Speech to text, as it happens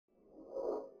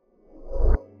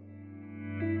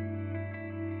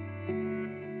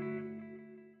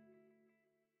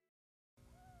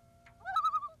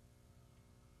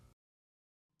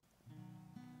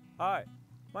Hi,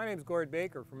 my name is Gord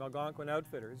Baker from Algonquin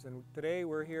Outfitters, and today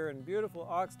we're here in beautiful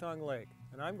Ox Tongue Lake,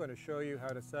 and I'm going to show you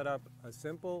how to set up a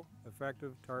simple,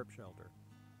 effective tarp shelter.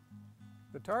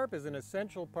 The tarp is an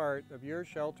essential part of your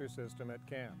shelter system at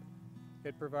camp.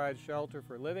 It provides shelter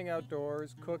for living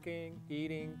outdoors, cooking,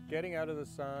 eating, getting out of the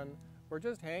sun, or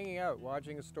just hanging out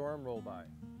watching a storm roll by.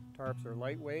 Tarps are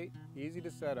lightweight, easy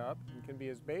to set up, and can be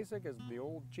as basic as the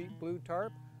old cheap blue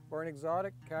tarp or an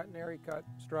exotic catenary cut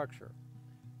structure.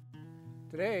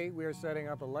 Today we are setting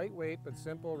up a lightweight but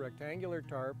simple rectangular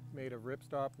tarp made of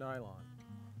ripstop nylon.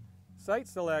 Site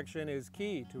selection is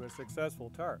key to a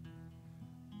successful tarp.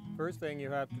 First thing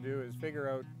you have to do is figure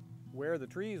out where the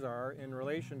trees are in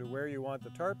relation to where you want the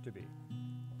tarp to be.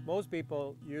 Most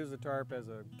people use the tarp as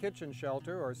a kitchen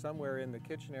shelter or somewhere in the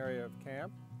kitchen area of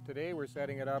camp. Today we're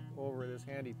setting it up over this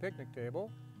handy picnic table.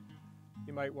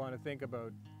 You might want to think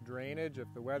about drainage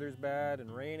if the weather's bad and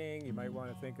raining. You might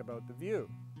want to think about the view.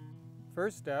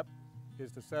 First step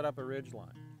is to set up a ridge line.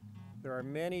 There are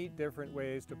many different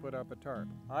ways to put up a tarp.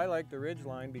 I like the ridge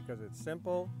line because it's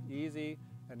simple, easy,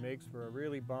 and makes for a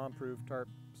really bomb-proof tarp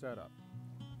setup.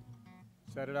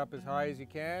 Set it up as high as you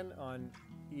can on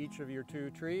each of your two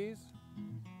trees.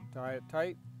 Tie it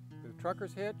tight with a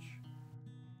trucker's hitch.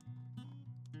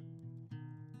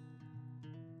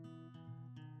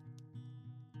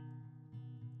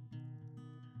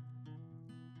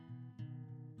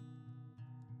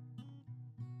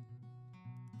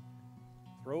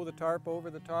 Throw the tarp over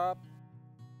the top.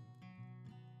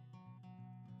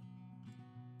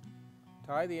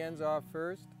 Tie the ends off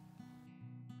first.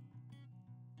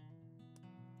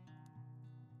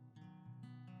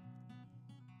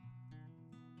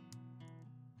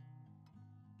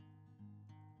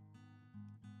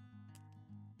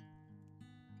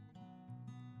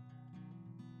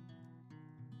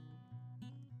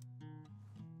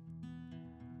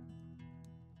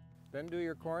 Then do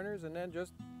your corners and then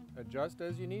just adjust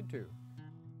as you need to.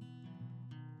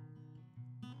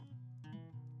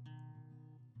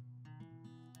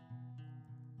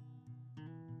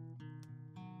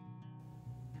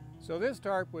 So this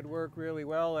tarp would work really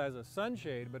well as a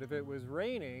sunshade, but if it was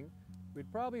raining,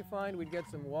 we'd probably find we'd get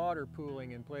some water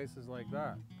pooling in places like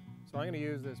that. So I'm going to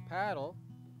use this paddle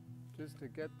just to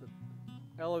get the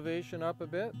elevation up a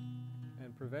bit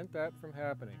and prevent that from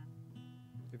happening.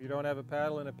 If you don't have a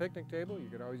paddle and a picnic table, you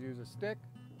could always use a stick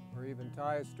or even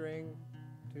tie a string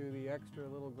to the extra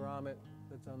little grommet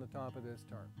that's on the top of this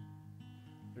tarp.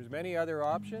 There's many other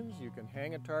options. You can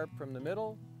hang a tarp from the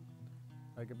middle,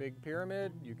 like a big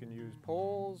pyramid. You can use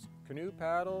poles, canoe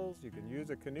paddles. You can use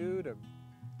a canoe to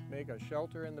make a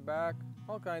shelter in the back.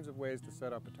 All kinds of ways to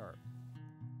set up a tarp.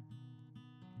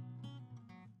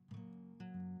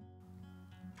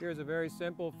 Here's a very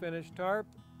simple finished tarp.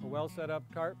 A well set up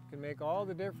tarp can make all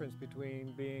the difference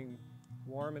between being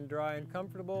warm and dry and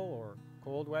comfortable or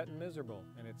cold, wet, and miserable.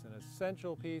 And it's an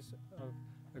essential piece of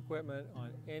equipment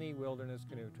on any wilderness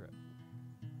canoe trip.